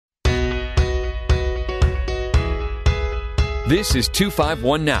This is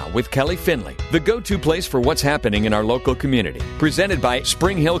 251 Now with Kelly Finley, the go-to place for what's happening in our local community. Presented by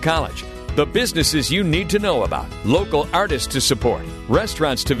Spring Hill College. The businesses you need to know about, local artists to support,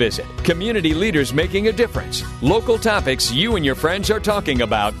 restaurants to visit, community leaders making a difference, local topics you and your friends are talking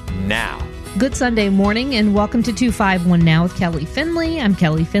about now. Good Sunday morning and welcome to 251 Now with Kelly Finley. I'm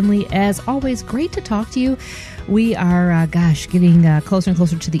Kelly Finley. As always, great to talk to you. We are, getting closer and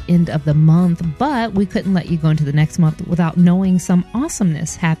closer to the end of the month, but we couldn't let you go into the next month without knowing some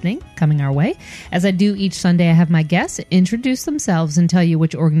awesomeness happening, coming our way. As I do each Sunday, I have my guests introduce themselves and tell you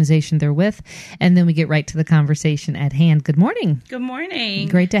which organization they're with, and then we get right to the conversation at hand. Good morning. Good morning.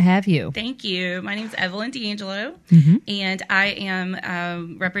 Great to have you. Thank you. My name is Evelyn D'Angelo, and I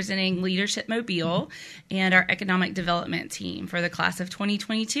am representing Leadership Mobile and our economic development team for the class of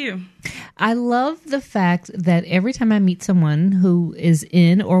 2022. I love the fact that every time I meet someone who is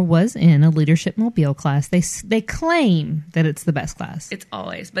in or was in a Leadership Mobile class, they claim that it's the best class. It's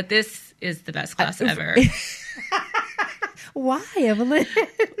always, but this is the best class ever. Why, Evelyn?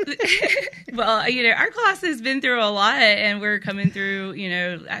 Well, our class has been through a lot, and we're coming through,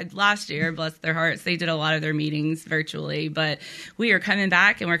 last year, bless their hearts, they did a lot of their meetings virtually, but we are coming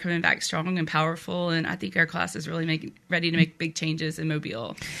back, and we're coming back strong and powerful, and I think our class is really ready to make big changes in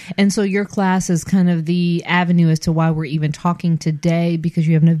Mobile. And so your class is kind of the avenue as to why we're even talking today, because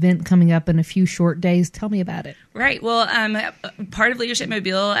you have an event coming up in a few short days. Tell me about it. Right. Well, part of Leadership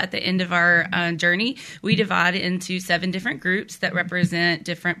Mobile, at the end of our journey, we divide into 7 different groups that represent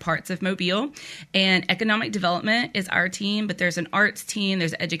different parts of Mobile. And economic development is our team, but there's an arts team,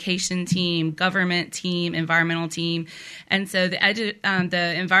 there's an education team, government team, environmental team. And so the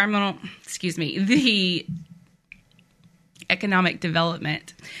economic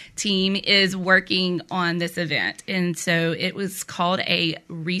development team is working on this event. And so it was called a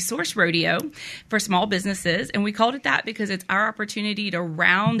resource rodeo for small businesses. And we called it that because it's our opportunity to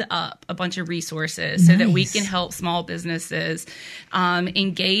round up a bunch of resources so that we can help small businesses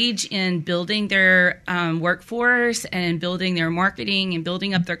engage in building their workforce and building their marketing and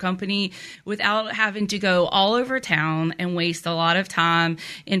building up their company without having to go all over town and waste a lot of time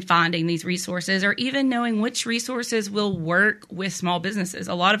in finding these resources or even knowing which resources will work with small businesses.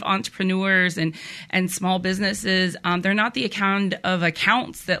 A lot of entrepreneurs and small businesses, they're not the kind of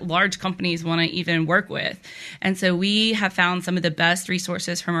accounts that large companies want to even work with. And so we have found some of the best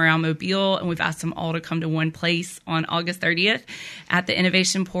resources from around Mobile, and we've asked them all to come to one place on August 30th at the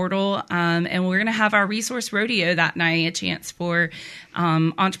Innovation Portal. And we're going to have our resource rodeo that night, a chance for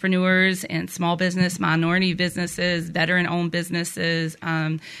entrepreneurs and small business, minority businesses, veteran-owned businesses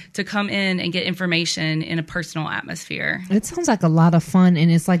to come in and get information in a personal atmosphere. It sounds like a lot of fun, and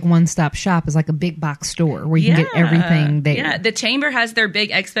it's like one-stop shop. It's like a big box store where you can get everything there. Yeah, the Chamber has their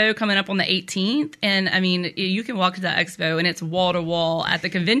big expo coming up on the 18th, and I mean, you can walk to the expo, and it's wall-to-wall at the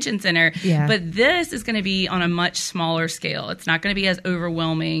convention center, but this is going to be on a much smaller scale. It's not going to be as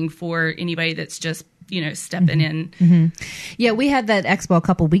overwhelming for anybody that's just stepping in. Yeah, we had that expo a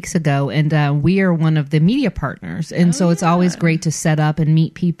couple weeks ago, and we are one of the media partners. And so it's always great to set up and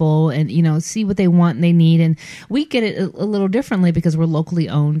meet people and, see what they want and they need. And we get it a little differently because we're locally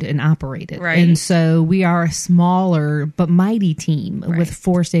owned and operated. Right. And so we are a smaller but mighty team with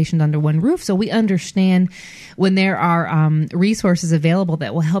 4 stations under one roof. So we understand when there are resources available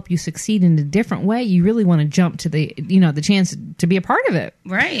that will help you succeed in a different way, you really want to jump to the chance to be a part of it.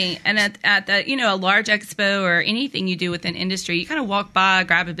 Right. And at the, a large expo or anything you do within industry, you kind of walk by,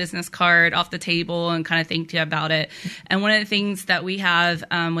 grab a business card off the table and kind of think about it. And one of the things that we have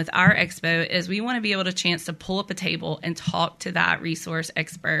with our expo is we want to be able to chance to pull up a table and talk to that resource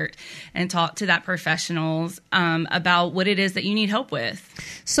expert and talk to that professionals about what it is that you need help with.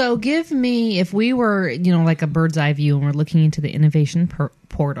 So give me, if we were, like a bird's eye view and we're looking into the innovation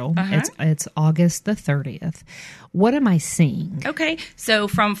portal, it's August the 30th. What am I seeing? Okay, so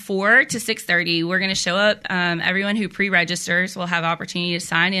from 4 to 6:30, we're going to show up. Everyone who pre-registers will have opportunity to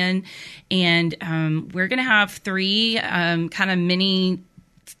sign in, and we're going to have 3 kind of mini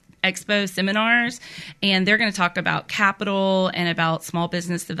expo seminars, and they're going to talk about capital and about small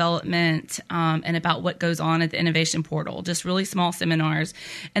business development and about what goes on at the innovation portal, just really small seminars.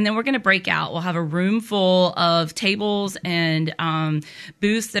 And then we're going to break out. We'll have a room full of tables and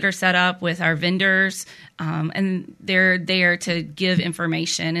booths that are set up with our vendors, and they're there to give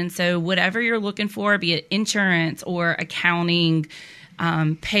information. And so whatever you're looking for, be it insurance or accounting,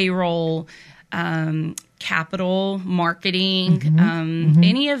 payroll, capital, marketing,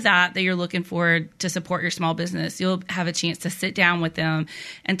 any of that you're looking for to support your small business. You'll have a chance to sit down with them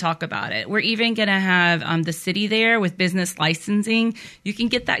and talk about it. We're even going to have the city there with business licensing. You can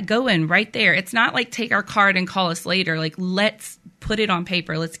get that going right there. It's not like take our card and call us later. Like, let's put it on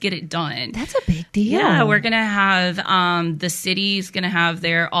paper. Let's get it done. That's a big deal. Yeah, we're going to have the city's going to have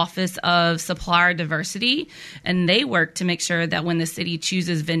their Office of Supplier Diversity, and they work to make sure that when the city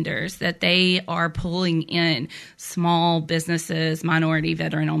chooses vendors, that they are pulling in small businesses, minority,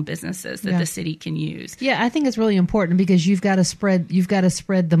 veteran-owned businesses that the city can use. Yeah, I think it's really important because you've got to spread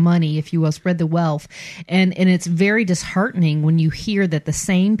the money, if you will, spread the wealth, and it's very disheartening when you hear that the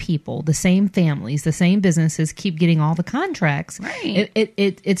same people, the same families, the same businesses keep getting all the contracts. Right.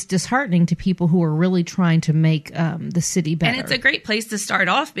 It's disheartening to people who are really trying to make the city better. And it's a great place to start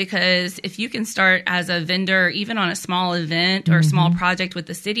off because if you can start as a vendor, even on a small event or a small project with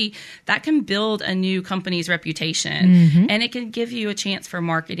the city, that can build a new company's reputation, and it can give you a chance for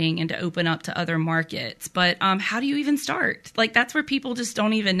marketing and to open up to other markets. But how do you even start? Like, that's where people just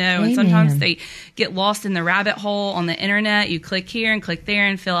don't even know. Amen. And sometimes they get lost in the rabbit hole on the internet. You click here and click there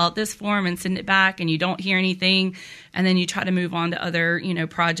and fill out this form and send it back, and you don't hear anything. And then you try to move on to other,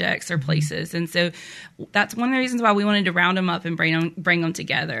 projects or places. And so that's one of the reasons why we wanted to round them up and bring them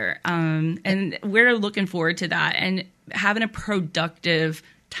together. And we're looking forward to that and having a productive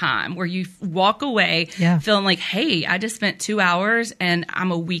time where you walk away feeling like, hey, I just spent 2 hours and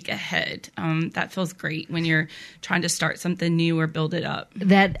I'm a week ahead. That feels great when you're trying to start something new or build it up.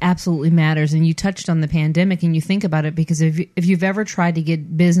 That absolutely matters. And you touched on the pandemic, and you think about it because if you've ever tried to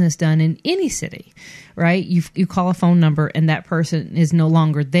get business done in any city, right? You call a phone number and that person is no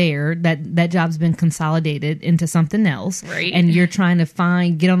longer there. That job's been consolidated into something else, right? And you're trying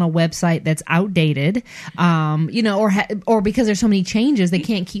to get on a website that's outdated, or because there's so many changes they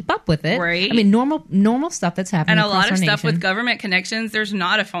can't keep up with it, right? I mean, normal stuff that's happening. And a lot of stuff nation. with government connections, there's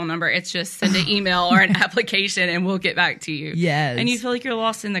not a phone number. It's just send an email or an application, and we'll get back to you. Yes, and you feel like you're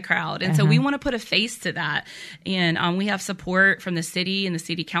lost in the crowd, and so we want to put a face to that. And we have support from the city, and the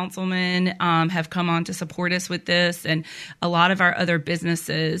city councilmen have come on to support us with this, and a lot of our other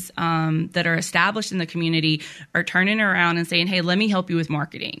businesses that are established in the community are turning around and saying, hey, let me help you with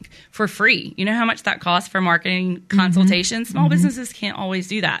marketing for free. You know how much that costs for marketing consultations? Small businesses can't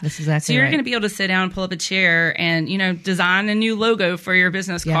always do that. That's exactly so you're right. going to be able to sit down and pull up a chair and design a new logo for your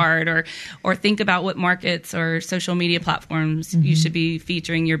business card, or think about what markets or social media platforms you should be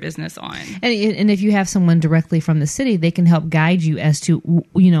featuring your business on. And if you have someone directly from the city, they can help guide you as to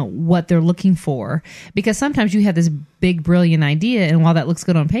what they're looking for. Because sometimes you have this big, brilliant idea, and while that looks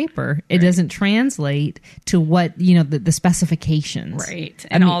good on paper, it doesn't translate to what, the specifications. Right.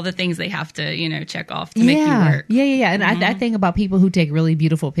 And all the things they have to, check off to make you work. Yeah. And I think about people who take really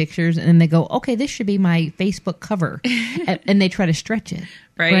beautiful pictures and they go, okay, this should be my Facebook cover. and they try to stretch it.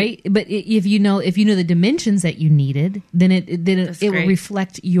 Right. But if you know the dimensions that you needed, then it will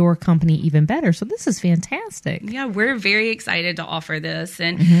reflect your company even better. So this is fantastic. Yeah, we're very excited to offer this.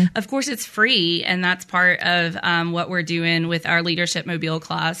 And of course, it's free. And that's part of what we're doing with our Leadership Mobile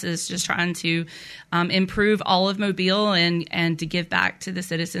class, is just trying to improve all of Mobile and to give back to the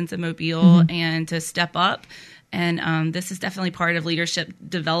citizens of Mobile and to step up. And this is definitely part of leadership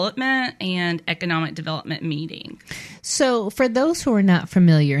development and economic development meeting. So for those who are not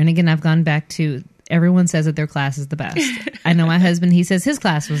familiar, and again, I've gone back to, everyone says that their class is the best. I know my husband, he says his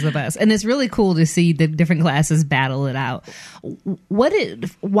class was the best. And it's really cool to see the different classes battle it out.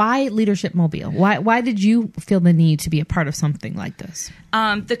 Why Leadership Mobile? Why did you feel the need to be a part of something like this?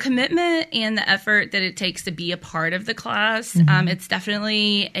 The commitment and the effort that it takes to be a part of the class, it's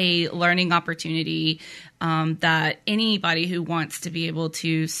definitely a learning opportunity that anybody who wants to be able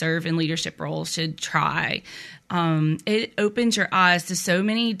to serve in leadership roles should try. It opens your eyes to so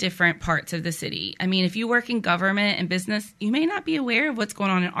many different parts of the city. I mean, if you work in government and business, you may not be aware of what's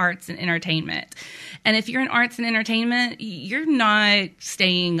going on in arts and entertainment. And if you're in arts and entertainment, you're not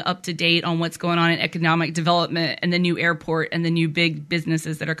staying up to date on what's going on in economic development and the new airport and the new big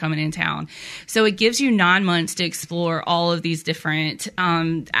businesses that are coming in town. So it gives you 9 months to explore all of these different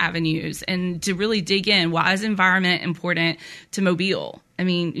avenues and to really dig in. Why is environment important to Mobile? I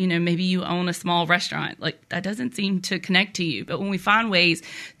mean, maybe you own a small restaurant. Like, that doesn't seem to connect to you. But when we find ways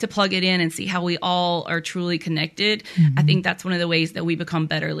to plug it in and see how we all are truly connected, I think that's one of the ways that we become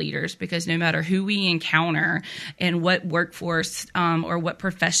better leaders, because no matter who we encounter and what workforce or what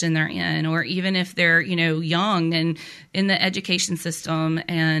profession they're in, or even if they're, young and in the education system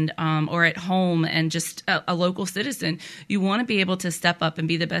and or at home and just a local citizen, you want to be able to step up and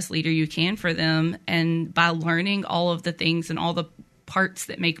be the best leader you can for them. And by learning all of the things and all the parts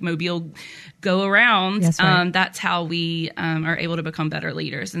that make Mobile go around. That's right. That's how we are able to become better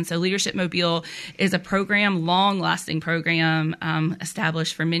leaders. And so Leadership Mobile is a program, long-lasting program,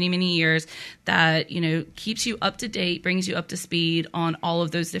 established for many, many years that, keeps you up to date, brings you up to speed on all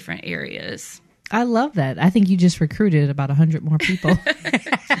of those different areas. I love that. I think you just recruited about 100 more people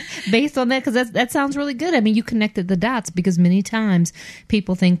based on that, because that sounds really good. I mean, you connected the dots, because many times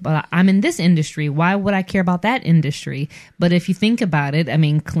people think, well, I'm in this industry. Why would I care about that industry? But if you think about it, I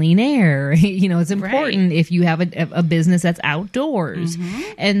mean, clean air, it's important right. If you have a business that's outdoors. Mm-hmm.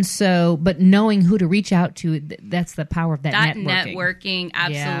 And so, but knowing who to reach out to, that's the power of that networking.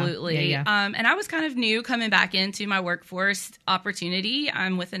 Absolutely. Yeah. And I was kind of new coming back into my workforce opportunity.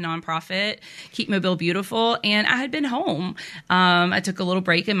 I'm with a nonprofit, Keep Mobile Beautiful, and I had been home. I took a little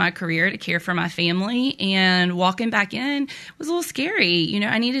break in my career to care for my family, and walking back in was a little scary.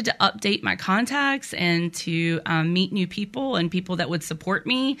 I needed to update my contacts and to meet new people and people that would support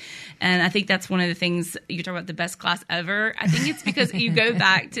me. And I think that's one of the things you talk about, the best class ever. I think it's because you go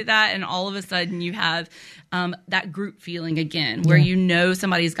back to that and all of a sudden you have that group feeling again, where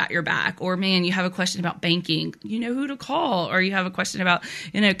somebody's got your back, or man, you have a question about banking, you know who to call, or you have a question about,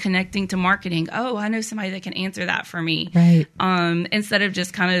 connecting to marketing. Oh, I know somebody that can answer that for me. Right. Instead of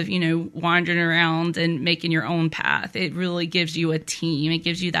just kind of, wandering around and making your own path, it really gives you a team. It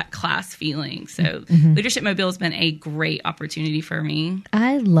gives you that class feeling. So Leadership Mobile has been a great opportunity for me.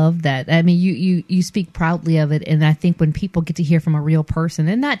 I love that. I mean, you speak proudly of it. And I think when people get to hear from a real person,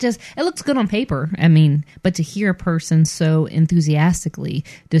 and not just, it looks good on paper, I mean, but to hear a person so enthusiastically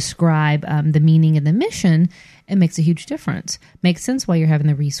describe the meaning and the mission, it makes a huge difference. Makes sense why you're having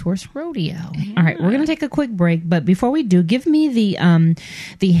the resource rodeo. Yeah. All right, we're going to take a quick break, but before we do, give me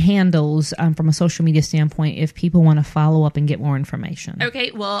the handles from a social media standpoint if people want to follow up and get more information.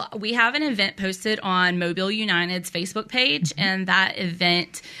 Okay, well, we have an event posted on Mobile United's Facebook page, and that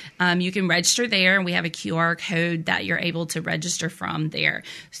event, you can register there, and we have a QR code that you're able to register from there.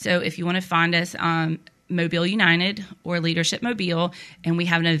 So if you want to find us, Mobile United or Leadership Mobile, and we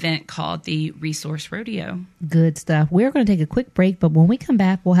have an event called the Resource Rodeo. Good stuff. We're going to take a quick break, but when we come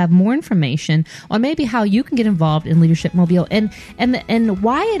back, we'll have more information on maybe how you can get involved in Leadership Mobile and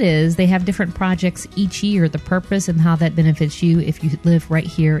why it is they have different projects each year, the purpose and how that benefits you if you live right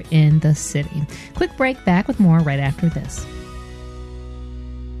here in the city. Quick break, back with more right after this.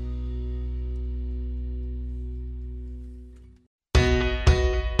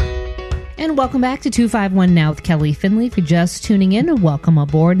 And welcome back to 251 Now with Kelly Finley. If you're just tuning in, welcome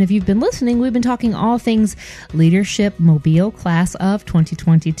aboard. And if you've been listening, we've been talking all things Leadership Mobile Class of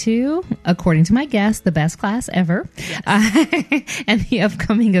 2022. According to my guest, the best class ever. Yes. And the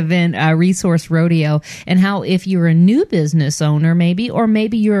upcoming event, Resource Rodeo, and how if you're a new business owner, or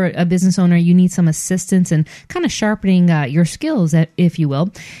maybe you're a business owner, you need some assistance in kind of sharpening your skills, if you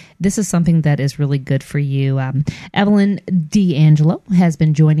will. This is something that is really good for you. Evelyn D'Angelo has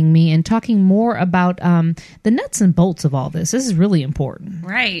been joining me and talking more about the nuts and bolts of all this. This is really important.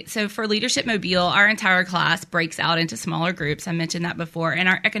 Right. So for Leadership Mobile, our entire class breaks out into smaller groups. I mentioned that before. In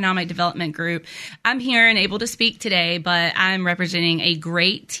our economic development group, I'm here and able to speak today, but I'm representing a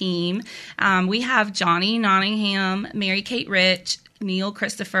great team. We have Johnny Nottingham, Mary Kate Rich, Neil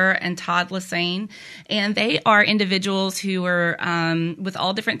Christopher, and Todd Lassane, and they are individuals who are with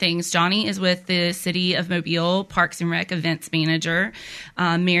all different things. Johnny is with the City of Mobile Parks and Rec Events Manager.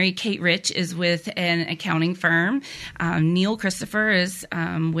 Mary Kate Rich is with an accounting firm. Neil Christopher is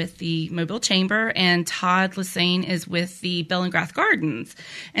with the Mobile Chamber, and Todd Lassane is with the Bellingrath Gardens.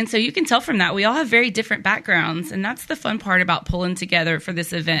 And so you can tell from that we all have very different backgrounds, and that's the fun part about pulling together for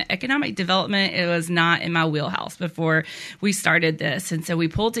this event. Economic development, it was not in my wheelhouse before we started this. And so we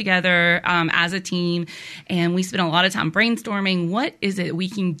pulled together as a team, and we spent a lot of time brainstorming what is it we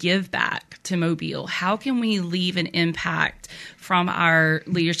can give back to Mobile? How can we leave an impact from our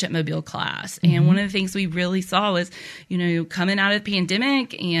Leadership Mobile class? Mm-hmm. And one of the things we really saw was, coming out of the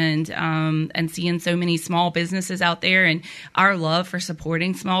pandemic and seeing so many small businesses out there, and our love for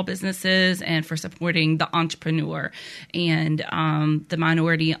supporting small businesses and for supporting the entrepreneur and the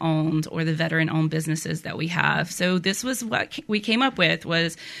minority owned or the veteran owned businesses that we have. So this was what we came up with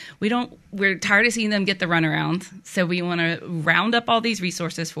was we're tired of seeing them get the runaround. So we want to round up all these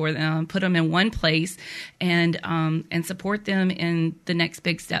resources for them, put them in one place and support support them in the next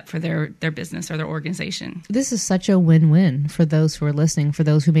big step for their business or their organization. This is such a win-win for those who are listening, for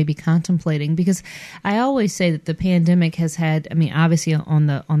those who may be contemplating, because I always say that the pandemic has had, I mean, obviously on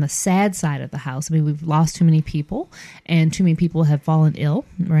the sad side of the house, I mean, we've lost too many people and too many people have fallen ill,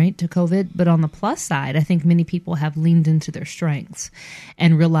 right, to COVID. But on the plus side, I think many people have leaned into their strengths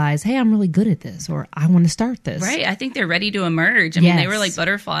and realized, hey, I'm really good at this, or I want to start this. Right. I think they're ready to emerge. I mean, they were like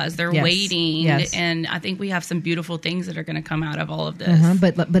butterflies. They're waiting. Yes. And I think we have some beautiful things that are going to come out of all of this.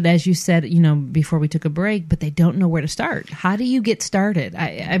 But as you said, before we took a break, but they don't know where to start. How do you get started?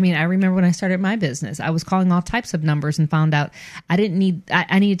 I mean, I remember when I started my business, I was calling all types of numbers and found out I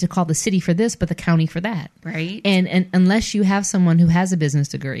needed to call the city for this, but the county for that. Right. And unless you have someone who has a business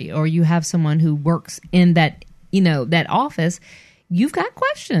degree or you have someone who works in that, that office, you've got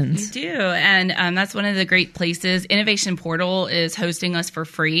questions. You do. And that's one of the great places. Innovation Portal is hosting us for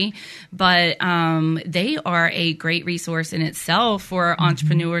free, but they are a great resource in itself for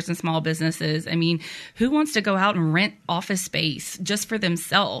entrepreneurs and small businesses. I mean, who wants to go out and rent office space just for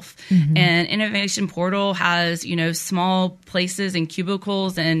themselves? And Innovation Portal has, small places and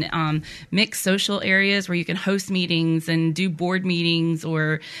cubicles and mixed social areas where you can host meetings and do board meetings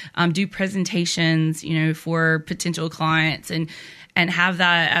or do presentations, for potential clients and have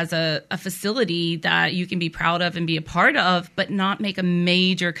that as a facility that you can be proud of and be a part of, but not make a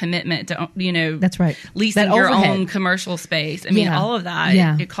major commitment to, that's right, leasing that your overhead. own commercial space. I mean, all of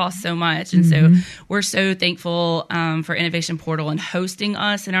that, it costs so much. And so we're so thankful for Innovation Portal and hosting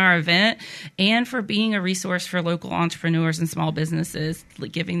us in our event and for being a resource for local entrepreneurs and small businesses,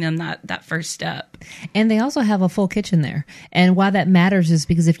 giving them that first step. And they also have a full kitchen there. And why that matters is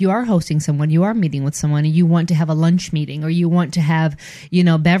because if you are hosting someone, you are meeting with someone, and you want to have a lunch meeting or you want to have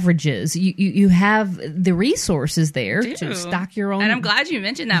beverages, you have the resources there to stock your own. And I'm glad you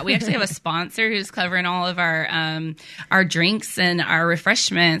mentioned that. We actually have a sponsor who's covering all of our drinks and our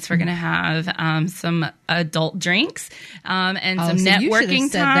refreshments. We're going to have some adult drinks and some networking you should have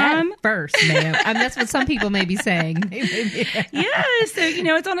said time that first, ma'am. I mean, that's what some people may be saying. Yeah, so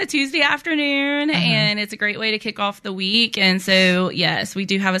it's on a Tuesday afternoon, and it's a great way to kick off the week. And so yes, we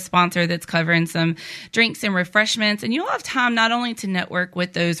do have a sponsor that's covering some drinks and refreshments, and you'll have time not only to network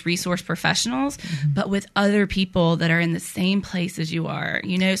with those resource professionals, but with other people that are in the same place as you are.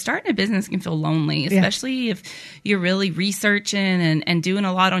 Starting a business can feel lonely, especially if you're really researching and doing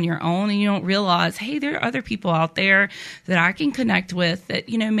a lot on your own, and you don't realize, hey, there are other people out there that I can connect with that,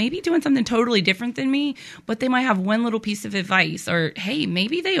 maybe doing something totally different than me, but they might have one little piece of advice, or, hey,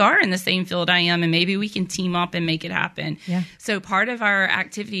 maybe they are in the same field I am, and maybe we can team up and make it happen. Yeah. So part of our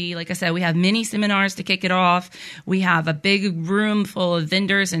activity, like I said, we have mini seminars to kick it off. We have a big room full of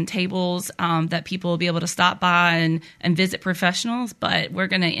vendors and tables that people will be able to stop by and visit professionals, but we're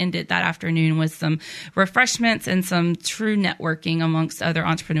going to end it that afternoon with some refreshments and some true networking amongst other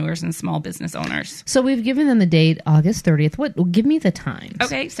entrepreneurs and small business owners. So we've given them the date, August 30th. Give me the times.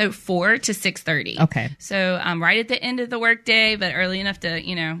 Okay, so 4 to 6:30. Okay. So right at the end of the workday, but early enough to,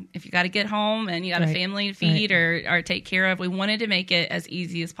 if you got to get home and you got a family to feed or take care of, we wanted to make it as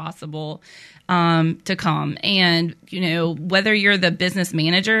easy as possible to come. And, whether you're the business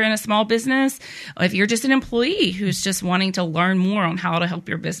manager in a small business, or if you're just an employee who's just wanting to learn more on how to help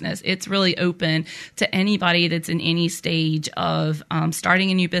your business, it's really open to anybody that's in any stage of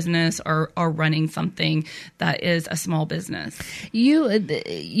starting a new business or running something that is a small business.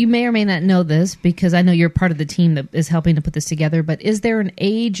 You may or may not know this, because I know you're part of the team that is helping to put this together, but is there an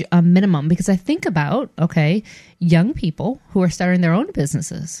age minimum? Because I think about, young people who are starting their own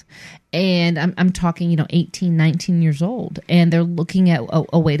businesses. And I'm talking, 18, 19 years old, and they're looking at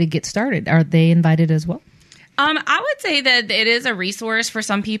a way to get started. Are they invited as well? I would say that it is a resource for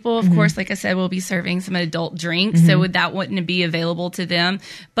some people. Of course, like I said, we'll be serving some adult drinks, so that wouldn't be available to them.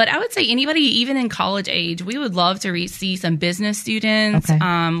 But I would say anybody, even in college age, we would love to see some business students.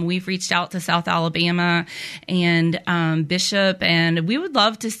 Okay. We've reached out to South Alabama and Bishop, and we would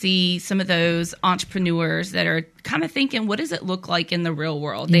love to see some of those entrepreneurs that are kind of thinking, what does it look like in the real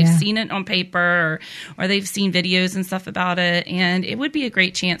world? They've seen it on paper or they've seen videos and stuff about it, and it would be a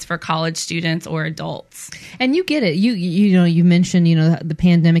great chance for college students or adults. And you get it. You mentioned, the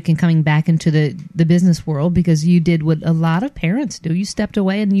pandemic and coming back into the business world, because you did what a lot of parents do. You stepped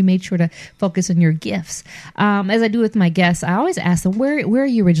away and you made sure to focus on your gifts. As I do with my guests, I always ask them, where are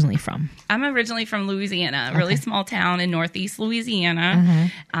you originally from? I'm originally from Louisiana, a really small town in northeast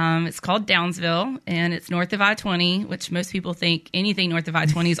Louisiana. It's called Downsville, and it's north of I-20, which most people think anything north of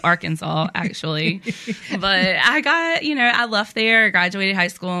I-20 is Arkansas, actually. But I left there, graduated high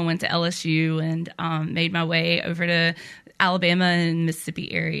school, and went to LSU, and made my way over to Alabama and Mississippi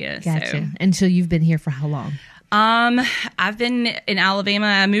area. Gotcha. And so you've been here for how long? I've been in Alabama.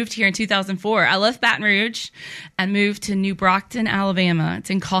 I moved here in 2004. I left Baton Rouge and moved to New Brockton, Alabama. It's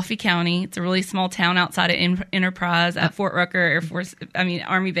in Coffee County. It's a really small town outside of Enterprise at Fort Rucker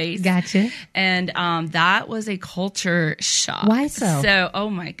Army Base. Gotcha. And that was a culture shock. Why so? So, oh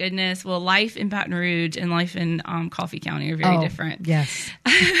my goodness. Well, life in Baton Rouge and life in Coffee County are very different. Yes.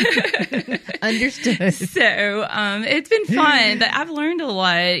 Understood. So it's been fun, but I've learned a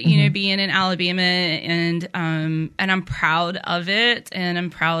lot, you know, being in Alabama, and I'm proud of it, and I'm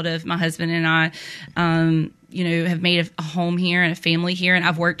proud of my husband and I. You know, have made a home here and a family here. And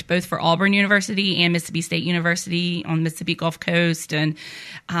I've worked both for Auburn University and Mississippi State University on the Mississippi Gulf Coast. And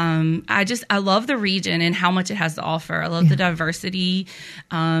I love the region and how much it has to offer. I love the diversity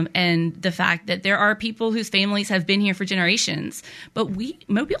and the fact that there are people whose families have been here for generations. But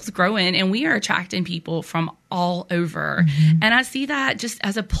Mobile's growing, and we are attracting people from all over. And I see that just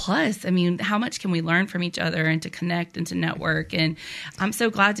as a plus. I mean, how much can we learn from each other and to connect and to network? And I'm so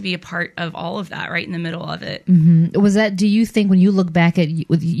glad to be a part of all of that right in the middle of it. Was that, do you think when you look back at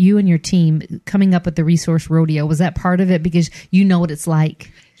with you and your team coming up with the Resource Rodeo, was that part of it because you know what it's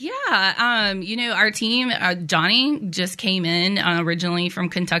like? Yeah. You know, our team, Johnny just came in originally from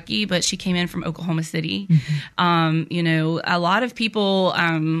Kentucky, but she came in from Oklahoma City. You know, a lot of people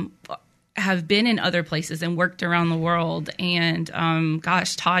have been in other places and worked around the world. And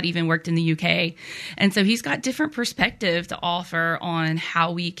Todd even worked in the UK. And so he's got different perspective to offer on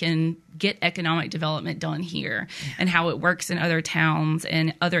how we can get economic development done here and how it works in other towns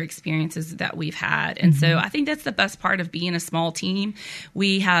and other experiences that we've had. And so I think that's the best part of being a small team.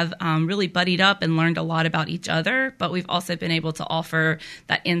 We have really buddied up and learned a lot about each other, but we've also been able to offer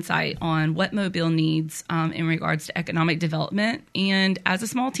that insight on what Mobile needs in regards to economic development. And as a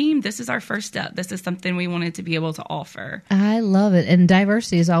small team, this is our first step. This is something we wanted to be able to offer. I love it. And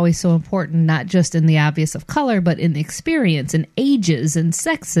diversity is always so important, not just in the obvious of color, but in experience and ages and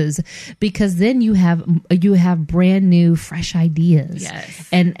sexes, because then you have brand new, fresh ideas. Yes.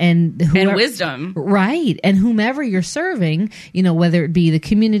 And wisdom. Right. And whomever you're serving, you know, whether it be the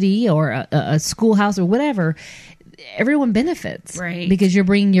community or a schoolhouse or whatever, everyone benefits, right? Because you're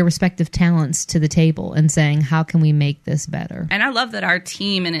bringing your respective talents to the table and saying, how can we make this better? And I love that our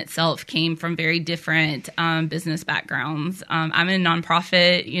team in itself came from very different business backgrounds. I'm in a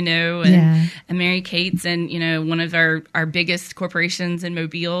nonprofit, you know, and Mary Kate's and, you know, one of our biggest corporations in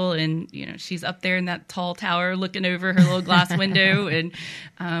Mobile. And, you know, she's up there in that tall tower looking over her little glass window.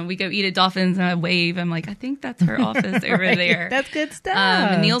 And we go eat at Dolphins and I wave. I'm like, I think that's her office over there. That's good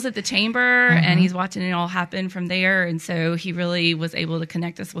stuff. Neil's at the chamber and he's watching it all happen from there. And so he really was able to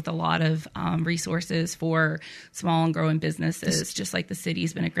connect us with a lot of resources for small and growing businesses, just like the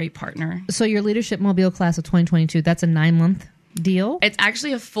city's been a great partner. So your Leadership Mobile class of 2022, that's a 9-month deal? It's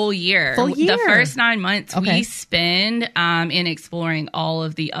actually a full year. The first 9 months we spend in exploring all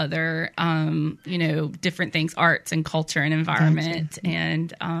of the other, you know, different things, arts and culture and environment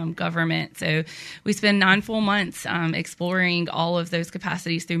and government. So we spend 9 full months exploring all of those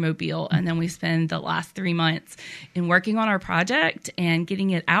capacities through Mobile. And then we spend the last 3 months in working on our project and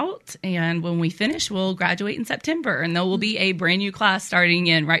getting it out. And when we finish, we'll graduate in September. And there will be a brand new class starting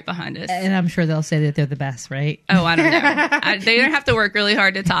in right behind us. And I'm sure they'll say that they're the best, right? Oh, I don't know. They don't have to work really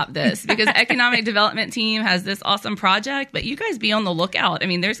hard to top this because economic development team has this awesome project, but you guys be on the lookout. I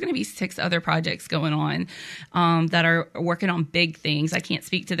mean, there's going to be 6 other projects going on that are working on big things. I can't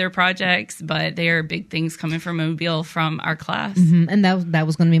speak to their projects, but they are big things coming from Mobile from our class. And that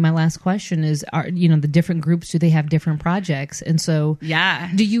was going to be my last question is, you know, the different groups, do they have different projects? And so,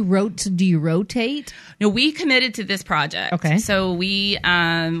 do you rotate? No, we committed to this project. Okay. So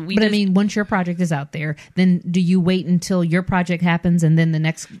but I mean, once your project is out there, then do you wait until your project happens and then the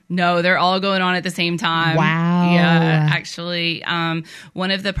next? No, they're all going on at the same time. Wow. Yeah, actually,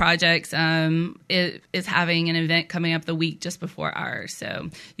 one of the projects is having an event coming up the week just before ours. So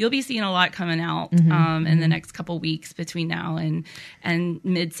you'll be seeing a lot coming out in the next couple weeks between now and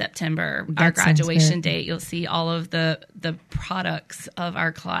mid-September. Our graduation date, you'll see all of the products of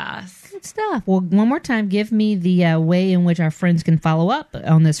our class. Good stuff. Well, one more time, give me the way in which our friends can follow up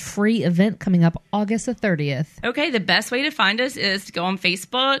on this free event coming up August the 30th. Okay, the best way to find us is to go on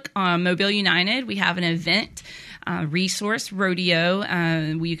Facebook, Mobile United. We have an event, Resource Rodeo.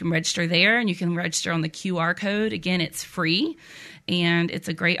 You can register there, and you can register on the QR code. Again, it's free. And it's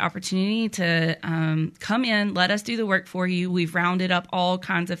a great opportunity to come in, let us do the work for you. We've rounded up all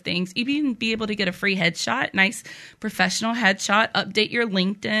kinds of things. You even be able to get a free headshot, nice professional headshot, update your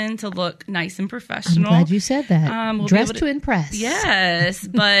LinkedIn to look nice and professional. I'm glad you said that. We'll Dress to impress. Yes,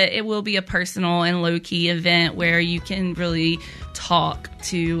 but it will be a personal and low-key event where you can really talk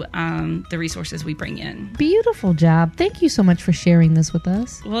to the resources we bring in. Beautiful job. Thank you so much for sharing this with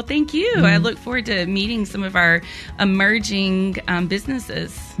us. Well, thank you. I look forward to meeting some of our emerging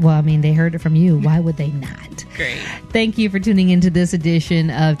businesses. Well, I mean, they heard it from you. Why would they not? Great. Thank you for tuning into this edition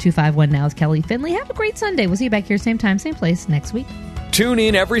of 251 Now with Kelly Finley. Have a great Sunday. We'll see you back here same time, same place next week. Tune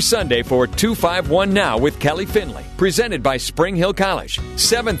in every Sunday for 251 Now with Kelly Finley, presented by Spring Hill College,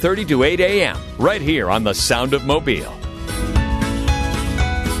 7:30 to 8 a.m., right here on the Sound of Mobile.